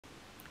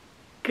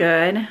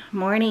Good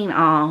morning,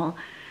 all.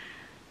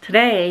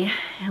 Today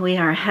we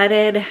are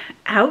headed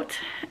out,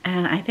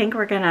 and I think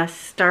we're gonna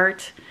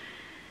start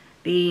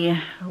the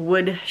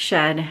wood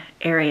shed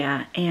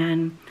area.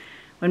 And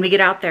when we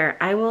get out there,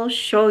 I will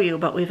show you,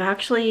 but we've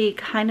actually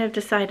kind of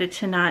decided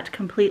to not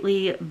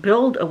completely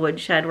build a wood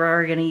shed.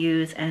 We're gonna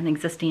use an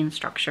existing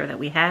structure that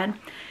we had.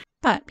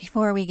 But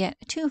before we get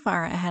too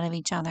far ahead of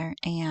each other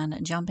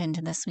and jump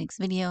into this week's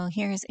video,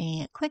 here's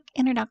a quick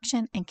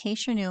introduction in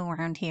case you're new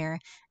around here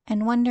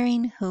and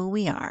wondering who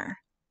we are.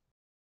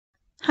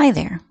 Hi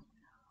there,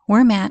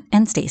 we're Matt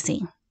and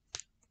Stacy.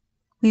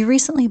 We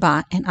recently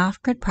bought an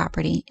off-grid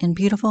property in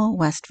beautiful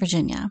West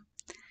Virginia.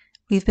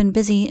 We've been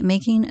busy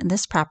making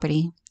this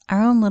property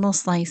our own little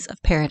slice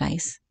of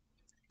paradise,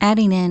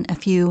 adding in a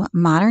few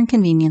modern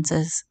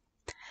conveniences,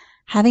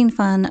 having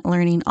fun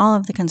learning all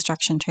of the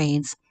construction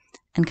trades,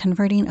 and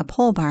converting a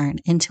pole barn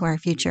into our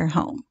future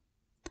home.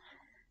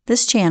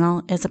 This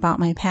channel is about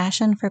my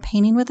passion for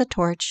painting with a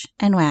torch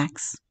and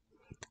wax,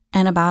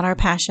 and about our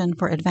passion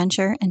for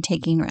adventure and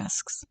taking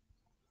risks.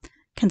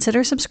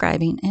 Consider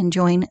subscribing and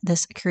join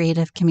this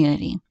creative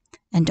community.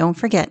 And don't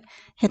forget,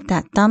 hit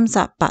that thumbs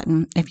up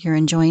button if you're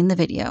enjoying the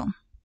video.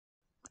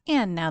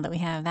 And now that we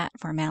have that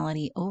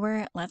formality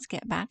over, let's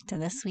get back to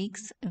this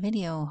week's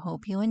video.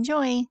 Hope you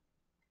enjoy.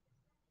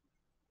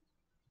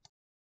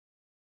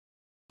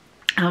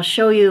 I'll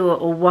show you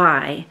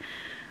why,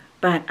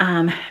 but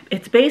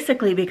it's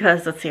basically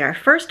because, let's see, our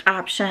first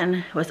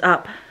option was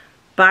up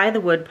by the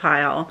wood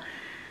pile,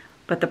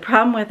 but the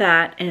problem with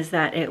that is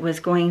that it was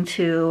going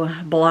to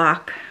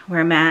block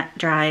where Matt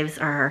drives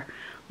our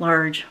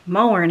large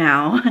mower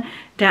now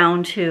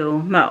down to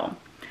mow.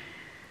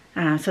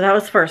 So that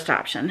was first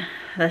option.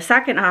 The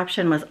second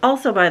option was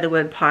also by the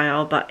wood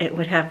pile, but it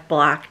would have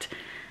blocked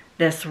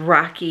this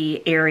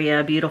rocky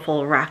area,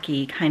 beautiful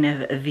rocky kind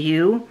of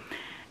view,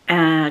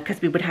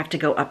 because we would have to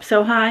go up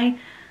so high,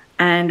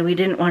 and we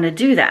didn't want to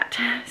do that.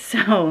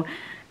 So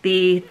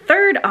the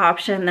third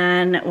option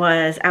then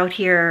was out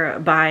here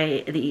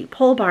by the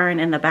pole barn,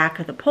 in the back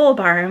of the pole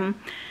barn,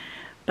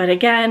 but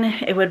again,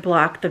 it would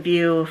block the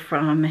view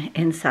from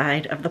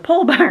inside of the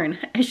pole barn.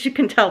 As you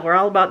can tell, we're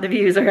all about the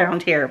views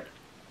around here.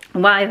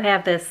 Why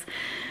have this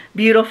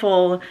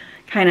beautiful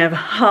kind of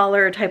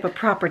holler type of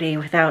property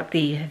without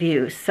the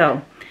views?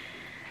 So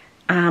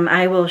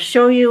I will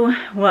show you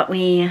what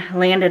we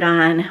landed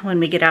on when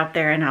we get out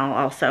there, and I'll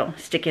also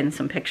stick in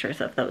some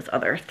pictures of those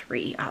other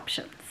three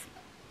options.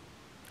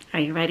 Are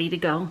you ready to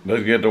go?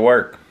 Let's get to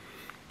work.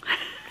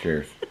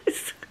 Cheers.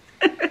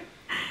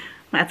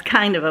 That's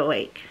kind of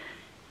awake.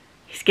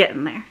 He's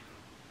getting there.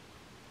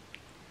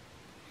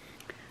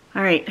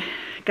 All right,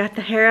 got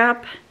the hair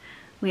up.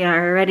 We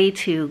are ready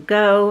to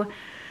go.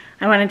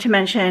 I wanted to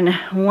mention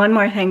one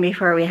more thing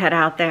before we head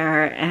out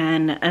there,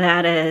 and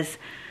that is,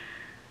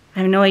 I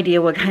have no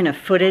idea what kind of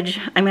footage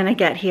I'm gonna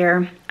get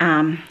here.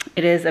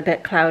 It is a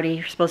bit cloudy.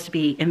 You're supposed to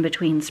be in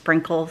between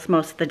sprinkles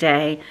most of the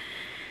day.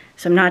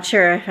 So I'm not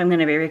sure if I'm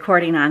gonna be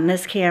recording on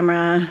this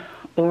camera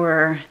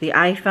or the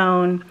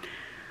iPhone.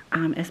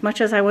 As much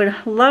as I would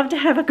love to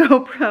have a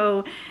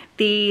GoPro,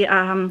 the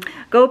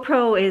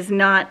GoPro is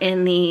not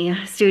in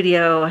the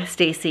Studio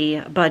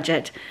Stacy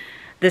budget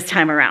this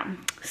time around.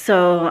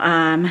 So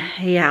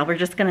yeah, we're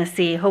just gonna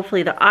see.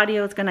 Hopefully the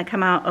audio is gonna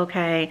come out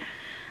okay.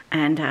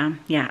 And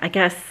yeah, I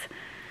guess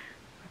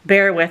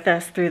bear with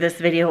us through this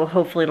video.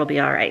 Hopefully it'll be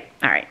all right.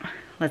 All right,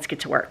 let's get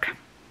to work.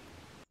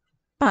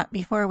 But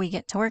before we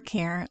get to work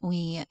here,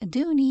 we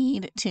do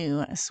need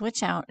to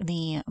switch out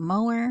the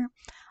mower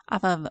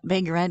off of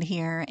Big Red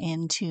here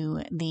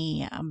into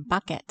the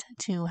bucket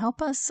to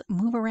help us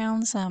move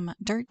around some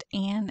dirt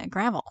and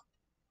gravel.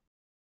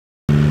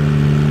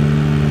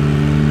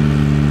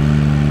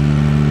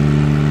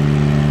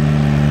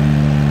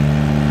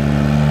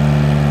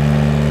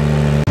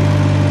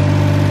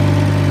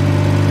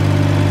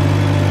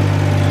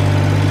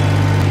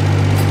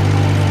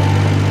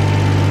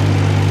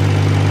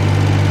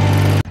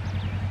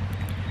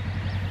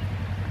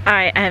 All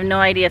right, I have no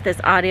idea if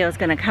this audio is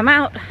gonna come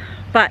out,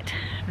 but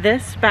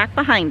this back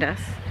behind us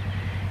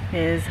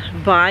is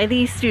by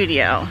the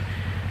studio,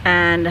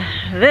 and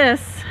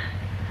this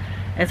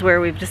is where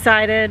we've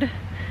decided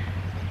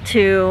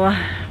to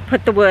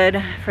put the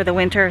wood for the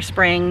winter,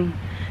 spring,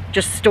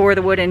 just store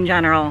the wood in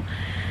general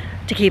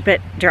to keep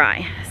it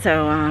dry.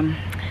 So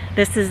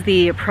this is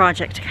the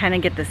project to kind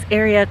of get this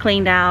area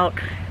cleaned out.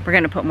 We're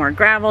gonna put more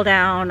gravel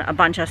down, a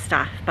bunch of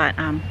stuff, but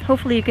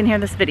hopefully you can hear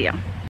this video.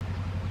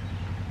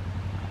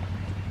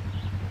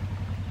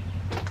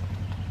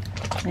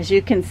 As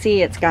you can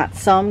see, it's got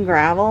some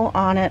gravel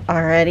on it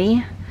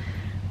already,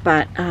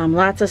 but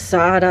lots of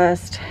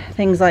sawdust,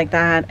 things like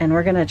that. And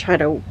we're gonna try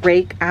to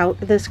rake out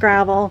this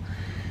gravel,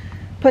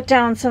 put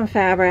down some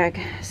fabric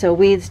so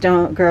weeds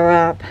don't grow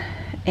up,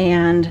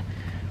 and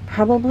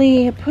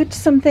probably put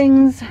some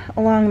things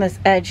along this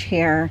edge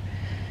here.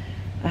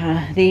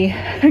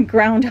 The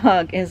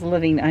groundhog is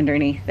living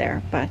underneath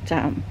there, but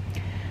I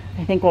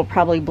think we'll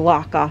probably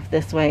block off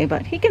this way,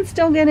 but he can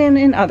still get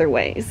in other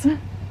ways.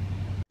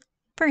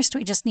 First,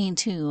 we just need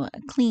to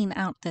clean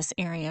out this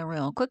area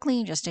real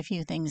quickly, just a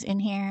few things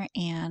in here,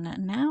 and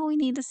now we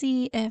need to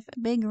see if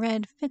Big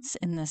Red fits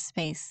in this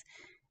space.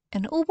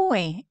 And oh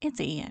boy,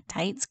 it's a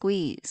tight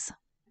squeeze.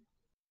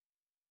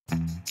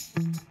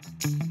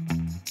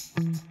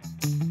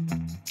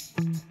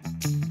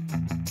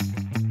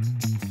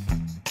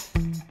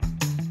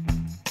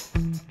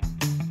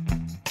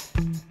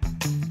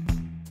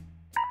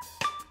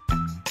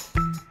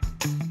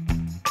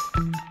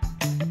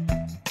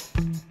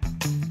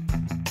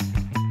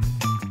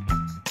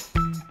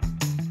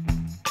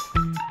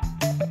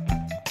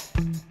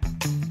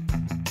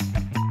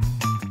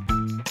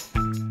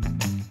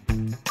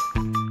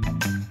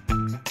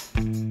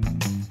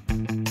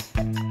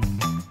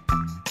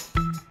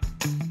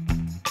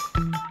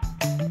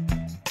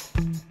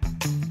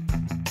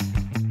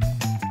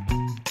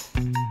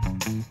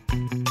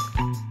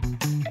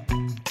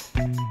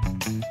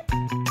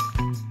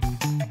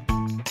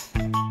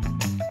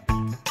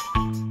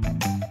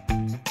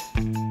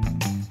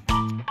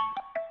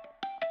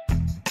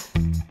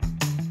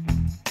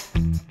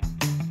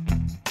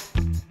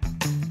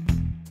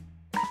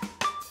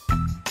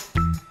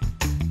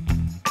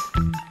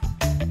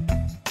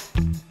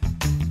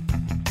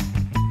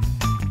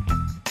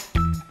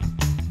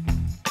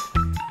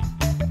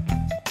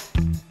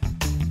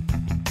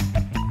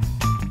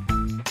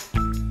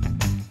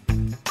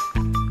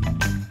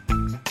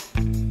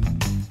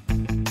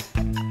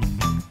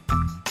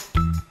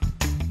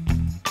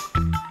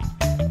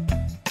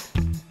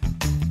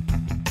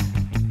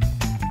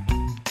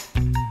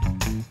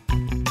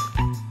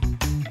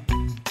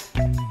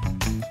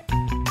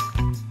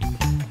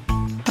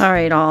 All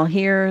right, all,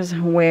 here's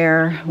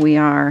where we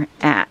are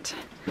at.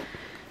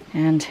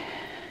 And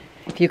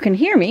if you can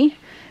hear me,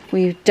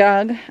 we've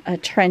dug a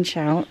trench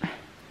out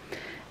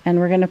and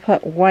we're gonna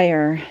put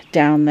wire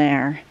down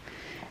there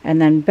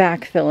and then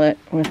backfill it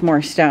with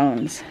more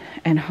stones.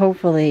 And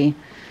hopefully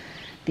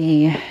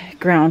the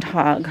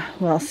groundhog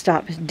will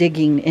stop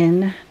digging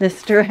in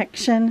this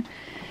direction,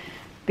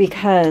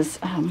 because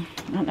I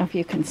don't know if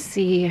you can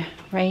see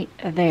right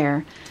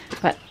there,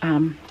 but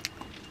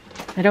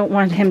I don't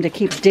want him to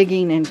keep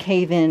digging and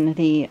cave in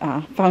the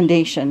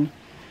foundation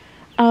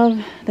of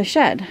the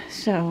shed.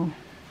 So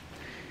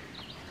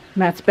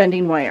Matt's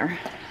bending wire.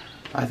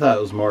 I thought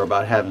it was more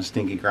about having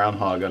stinky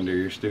groundhog under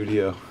your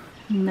studio.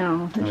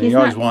 No, I mean, you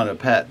always wanted a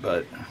pet,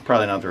 but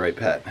probably not the right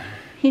pet.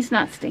 He's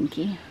not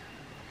stinky.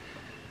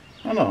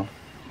 I know.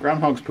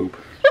 Groundhogs poop.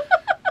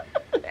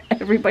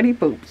 Everybody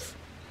poops.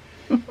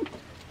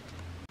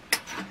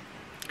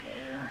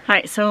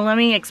 Alright, so let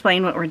me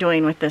explain what we're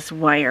doing with this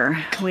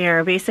wire. We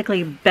are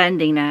basically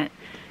bending it,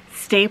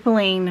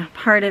 stapling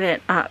part of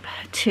it up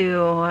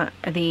to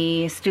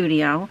the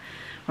studio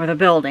or the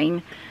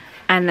building,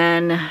 and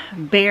then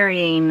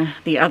burying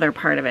the other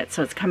part of it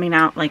so it's coming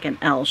out like an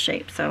L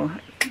shape. So,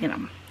 you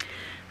know,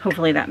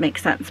 hopefully that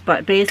makes sense.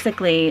 But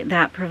basically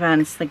that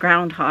prevents the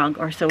groundhog,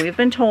 or so we've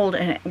been told,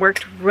 and it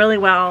worked really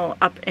well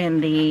up in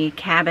the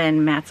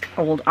cabin, Matt's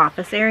old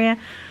office area.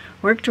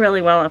 Worked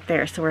really well up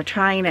there, so we're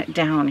trying it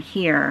down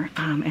here,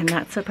 and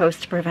that's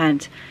supposed to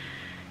prevent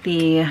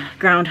the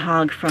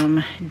groundhog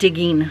from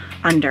digging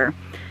under.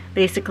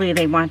 Basically,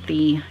 they want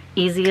the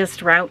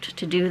easiest route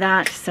to do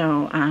that,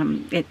 so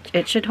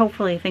it should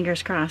hopefully,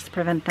 fingers crossed,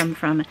 prevent them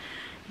from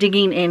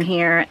digging in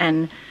here.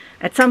 And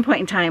at some point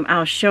in time,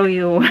 I'll show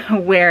you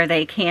where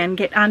they can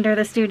get under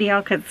the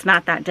studio, because it's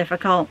not that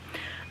difficult.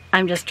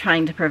 I'm just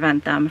trying to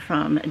prevent them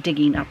from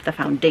digging up the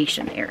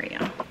foundation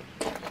area.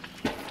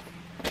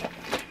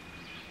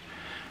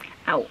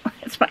 Ow,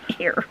 it's my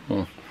ear.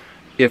 Well,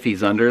 if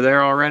he's under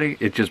there already,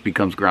 it just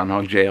becomes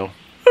groundhog jail.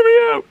 Let me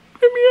out!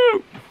 Let me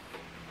out!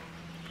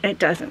 It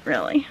doesn't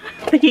really.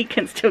 He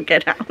can still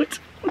get out.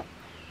 All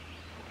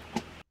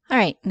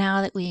right,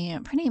 now that we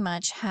pretty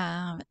much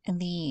have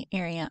the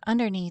area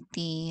underneath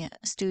the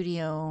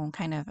studio,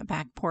 kind of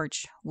back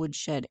porch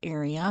woodshed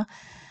area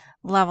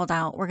leveled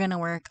out, we're going to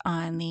work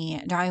on the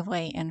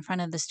driveway in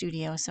front of the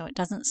studio so it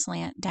doesn't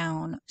slant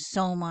down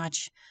so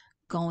much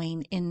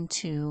going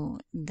into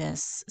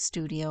this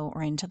studio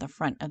or into the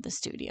front of the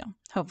studio.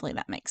 Hopefully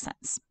that makes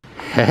sense.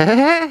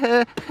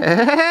 Hey,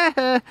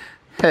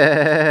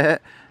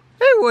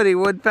 Woody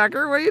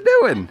Woodpecker, what are you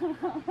doing?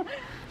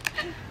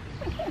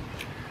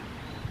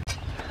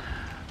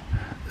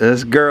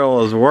 This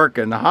girl is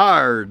working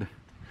hard.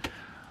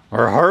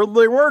 Or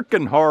hardly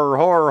working,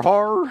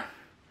 har.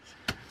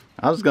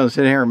 I was going to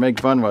sit here and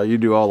make fun while you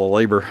do all the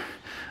labor.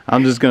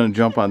 I'm just going to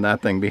jump on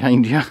that thing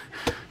behind you.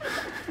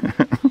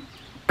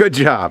 Good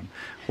job.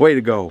 Way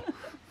to go.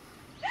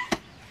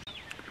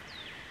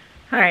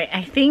 Alright,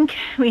 I think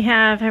we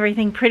have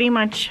everything pretty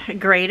much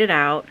graded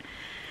out.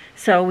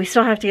 So we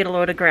still have to get a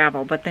load of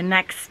gravel, but the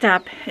next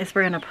step is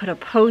we're going to put a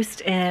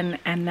post in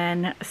and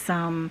then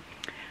some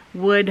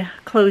wood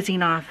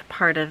closing off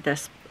part of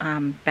this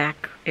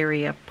back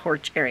area,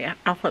 porch area.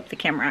 I'll flip the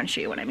camera and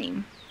show you what I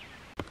mean.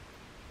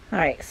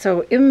 Alright,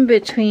 so in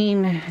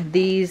between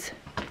these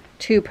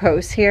two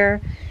posts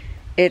here,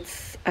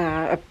 it's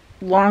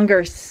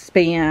longer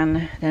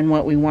span than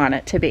what we want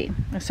it to be.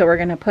 So we're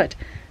going to put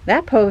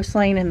that post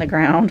laying in the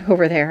ground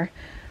over there,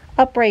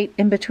 upright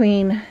in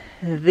between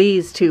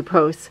these two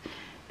posts,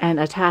 and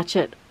attach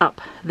it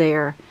up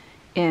there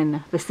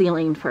in the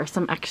ceiling for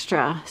some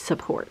extra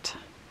support.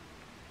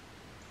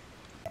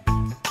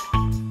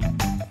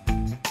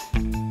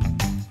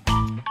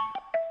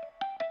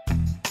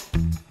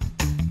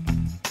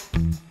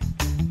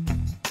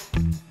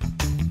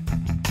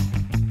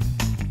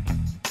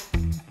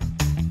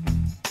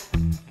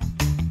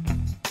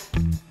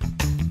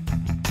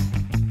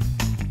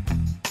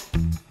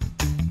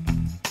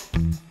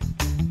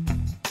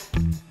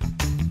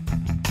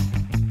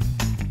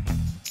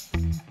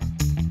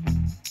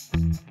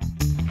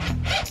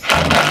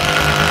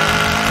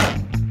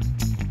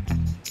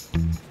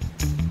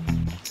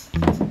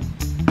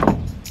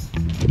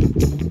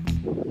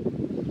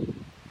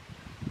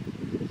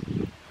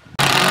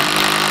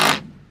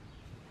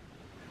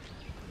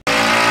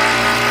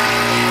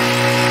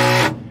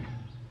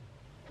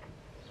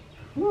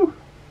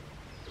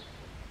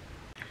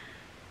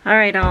 All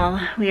right, all,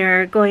 we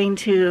are going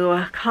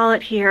to call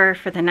it here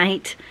for the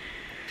night,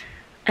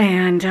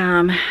 and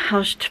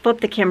I'll flip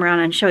the camera on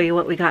and show you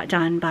what we got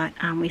done, but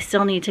we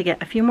still need to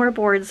get a few more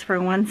boards for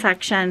one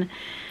section,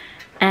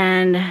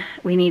 and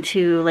we need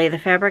to lay the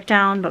fabric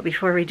down, but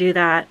before we do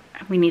that,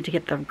 we need to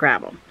get the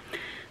gravel.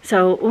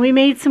 So we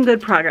made some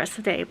good progress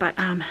today, but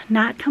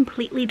not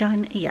completely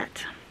done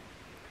yet.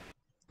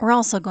 We're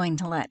also going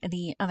to let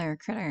the other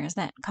critters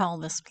that call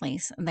this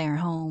place their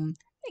home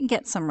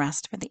get some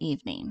rest for the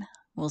evening.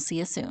 We'll see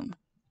you soon.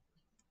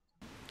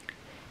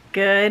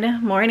 Good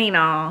morning,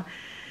 all.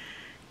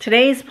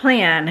 Today's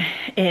plan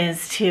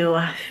is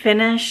to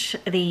finish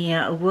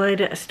the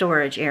wood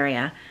storage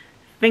area.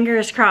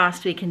 Fingers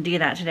crossed we can do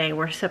that today.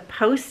 We're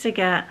supposed to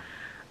get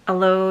a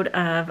load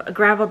of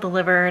gravel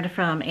delivered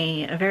from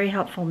a very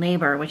helpful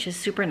neighbor, which is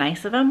super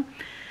nice of him.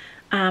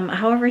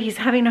 However, he's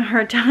having a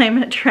hard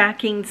time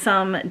tracking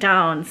some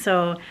down,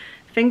 so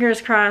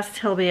fingers crossed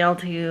he'll be able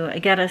to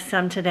get us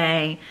some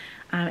today.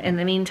 In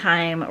the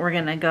meantime, we're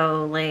gonna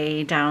go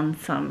lay down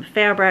some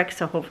fabric,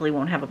 so hopefully we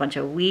won't have a bunch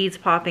of weeds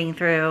popping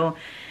through,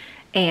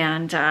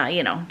 and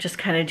you know, just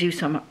kind of do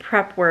some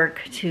prep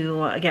work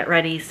to get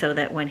ready so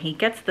that when he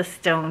gets the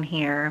stone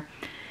here,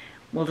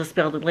 we'll just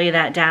be able to lay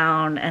that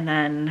down and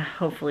then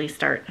hopefully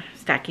start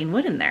stacking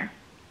wood in there.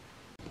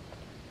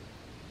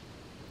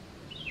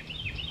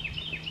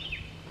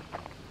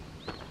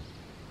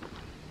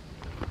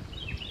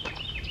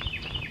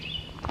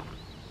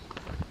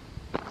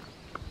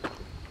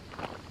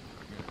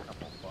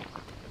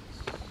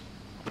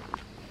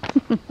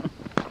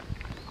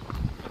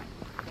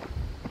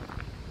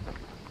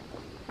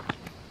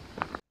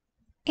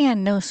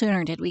 And no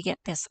sooner did we get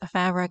this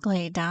fabric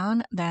laid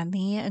down than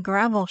the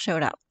gravel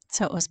showed up.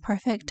 So it was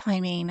perfect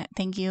timing.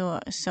 Thank you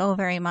so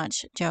very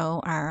much,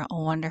 Joe, our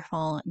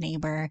wonderful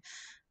neighbor,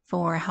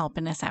 for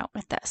helping us out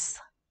with this.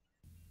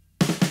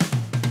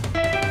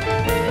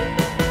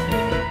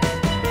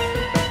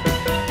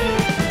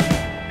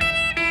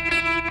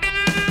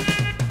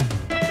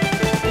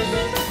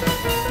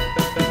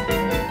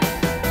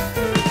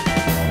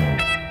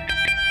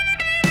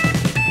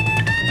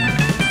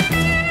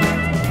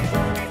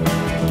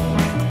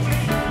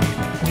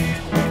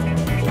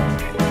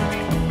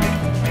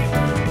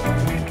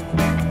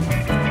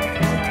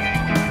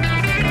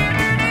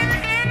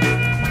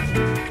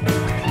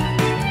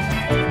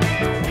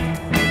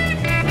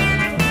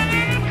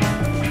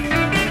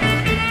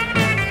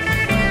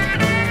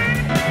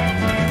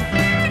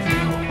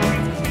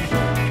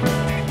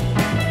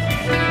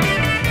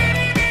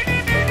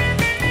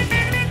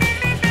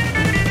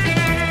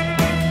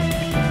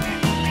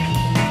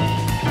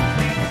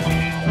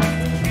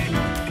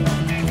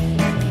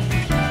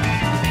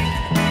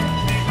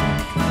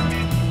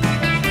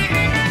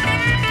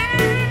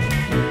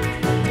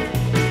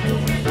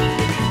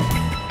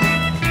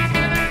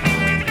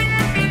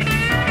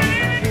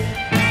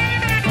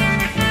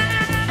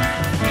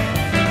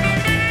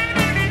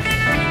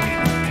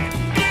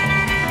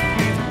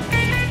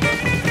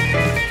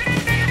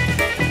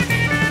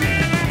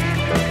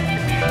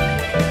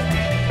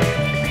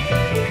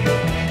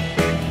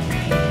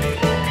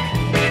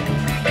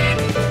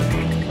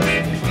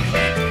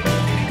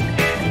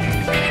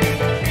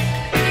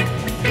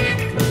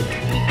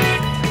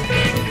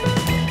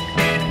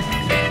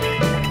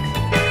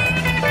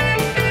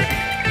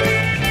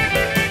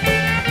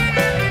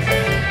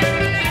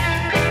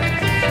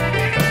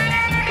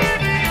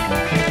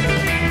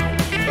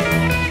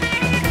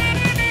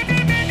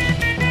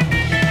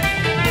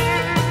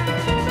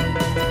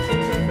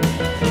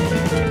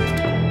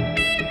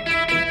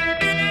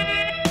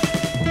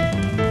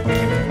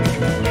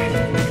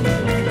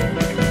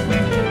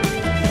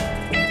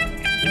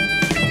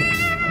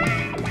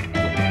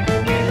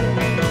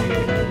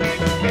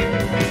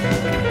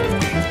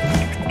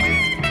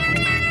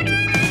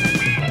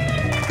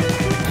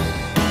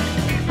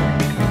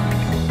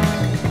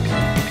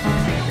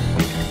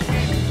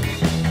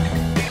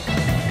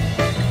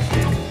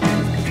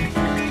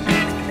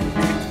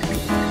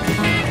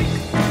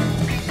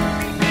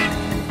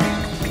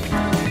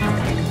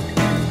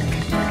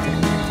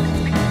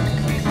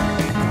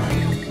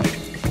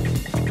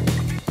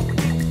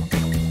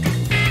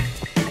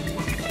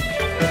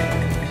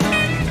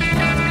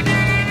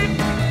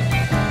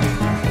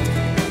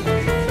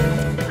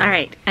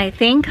 I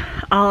think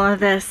all of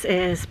this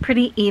is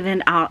pretty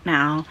evened out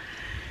now.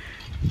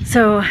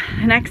 So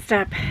the next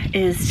step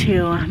is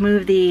to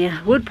move the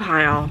wood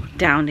pile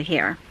down to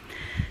here.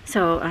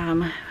 So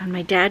when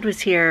my dad was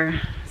here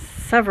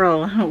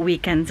several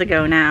weekends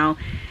ago now,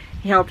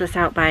 he helped us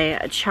out by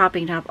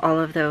chopping up all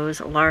of those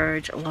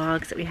large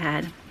logs that we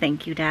had.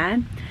 Thank you,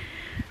 Dad.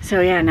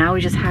 So yeah, now we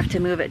just have to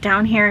move it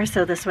down here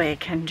so this way it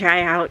can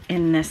dry out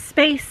in this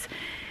space.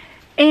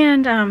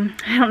 And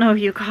I don't know if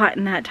you caught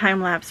in that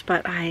time lapse,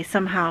 but I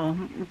somehow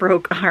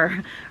broke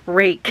our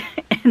rake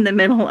in the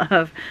middle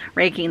of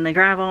raking the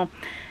gravel.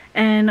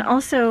 And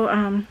also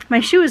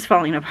my shoe is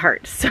falling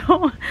apart,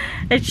 so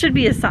it should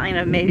be a sign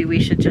of maybe we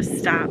should just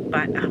stop,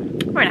 but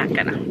we're not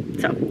gonna.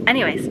 So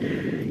anyways,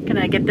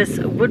 gonna get this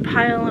wood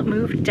pile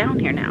moved down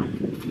here now.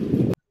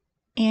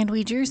 And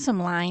we drew some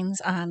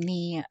lines on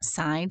the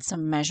side,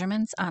 some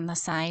measurements on the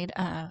side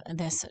of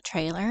this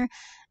trailer.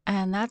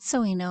 And that's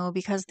so we know,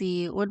 because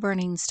the wood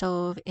burning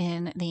stove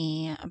in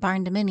the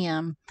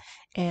barndominium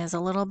is a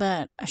little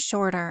bit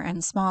shorter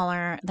and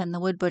smaller than the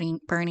wood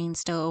burning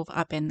stove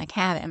up in the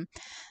cabin.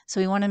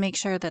 So we want to make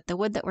sure that the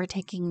wood that we're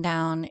taking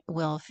down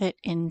will fit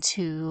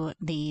into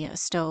the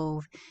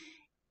stove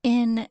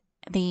in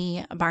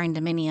the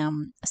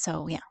barndominium.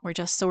 So yeah, we're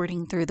just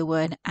sorting through the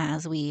wood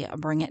as we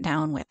bring it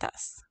down with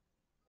us.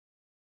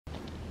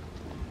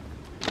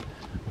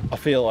 I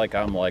feel like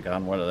I'm like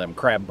on one of them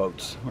crab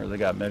boats where they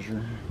got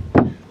measure.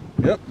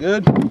 Yep,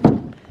 good.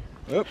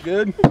 Yep,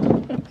 good.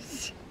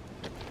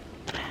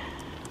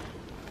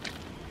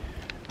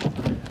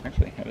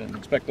 Actually, I didn't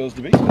expect those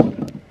to be.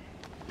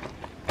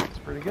 It's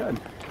pretty good.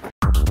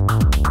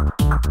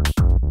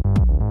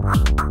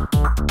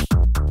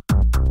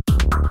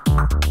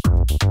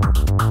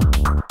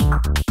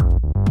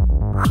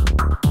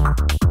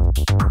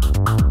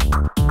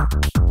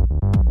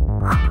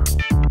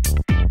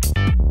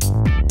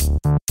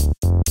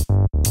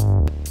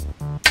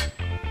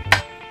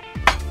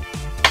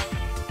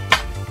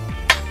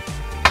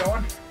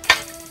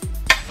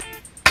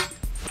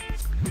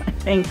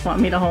 Thanks,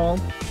 want me to hold?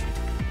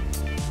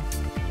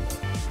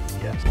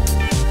 Yes.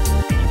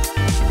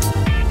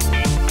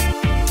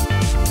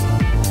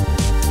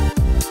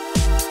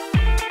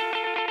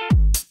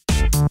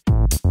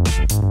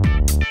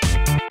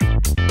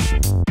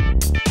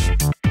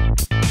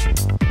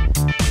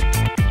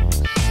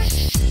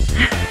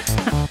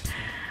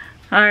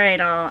 All right,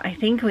 all. I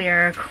think we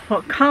are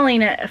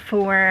calling it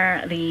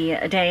for the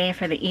day,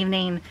 for the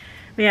evening.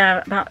 We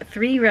have about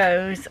 3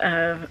 rows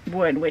of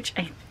wood, which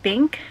I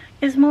think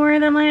is more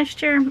than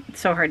last year.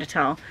 It's so hard to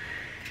tell.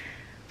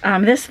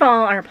 This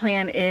fall, our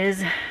plan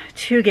is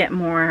to get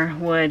more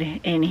wood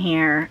in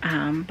here,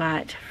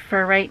 but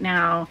for right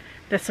now,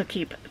 this will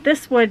keep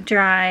this wood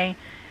dry,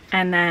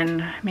 and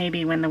then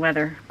maybe when the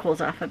weather cools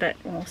off a bit,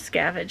 we'll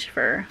scavenge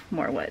for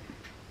more wood.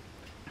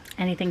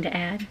 Anything to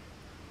add?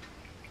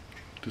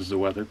 Does the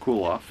weather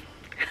cool off?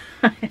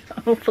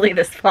 Hopefully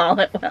this fall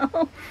it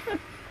will.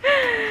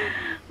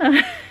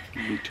 It'll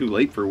be too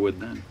late for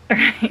wood then.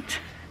 Right.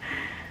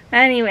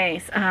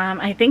 Anyways,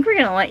 I think we're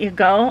gonna let you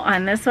go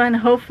on this one.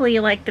 Hopefully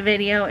you liked the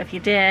video. If you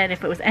did,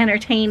 if it was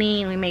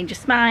entertaining, we made you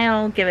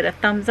smile, give it a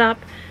thumbs up.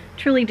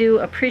 Truly do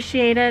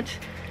appreciate it.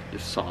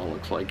 This saw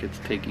looks like it's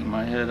taking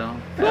my head off.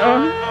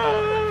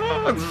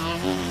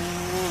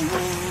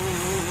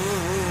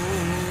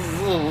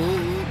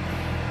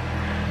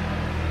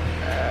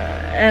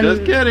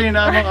 Just kidding,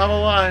 I'm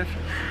alive.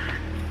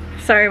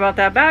 Sorry about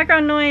that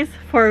background noise.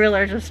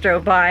 4-wheeler just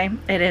drove by.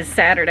 It is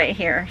Saturday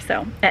here,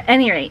 so at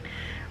any rate,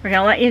 we're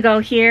gonna let you go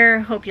here.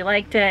 Hope you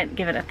liked it.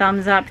 Give it a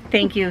thumbs up.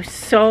 Thank you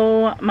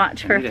so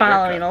much for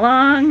following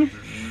along.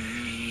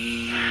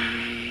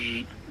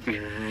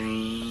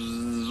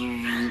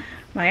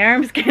 My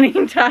arm's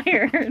getting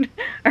tired.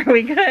 Are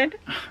we good?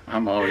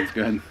 I'm always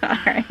good. All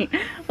right.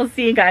 We'll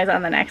see you guys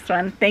on the next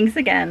one. Thanks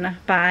again.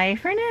 Bye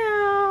for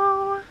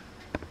now.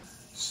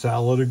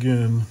 Salad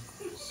again.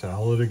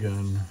 Salad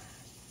again.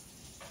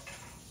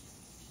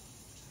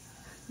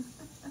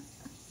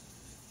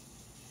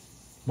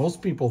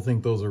 Most people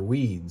think those are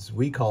weeds.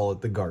 We call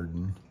it the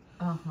garden.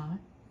 Uh-huh.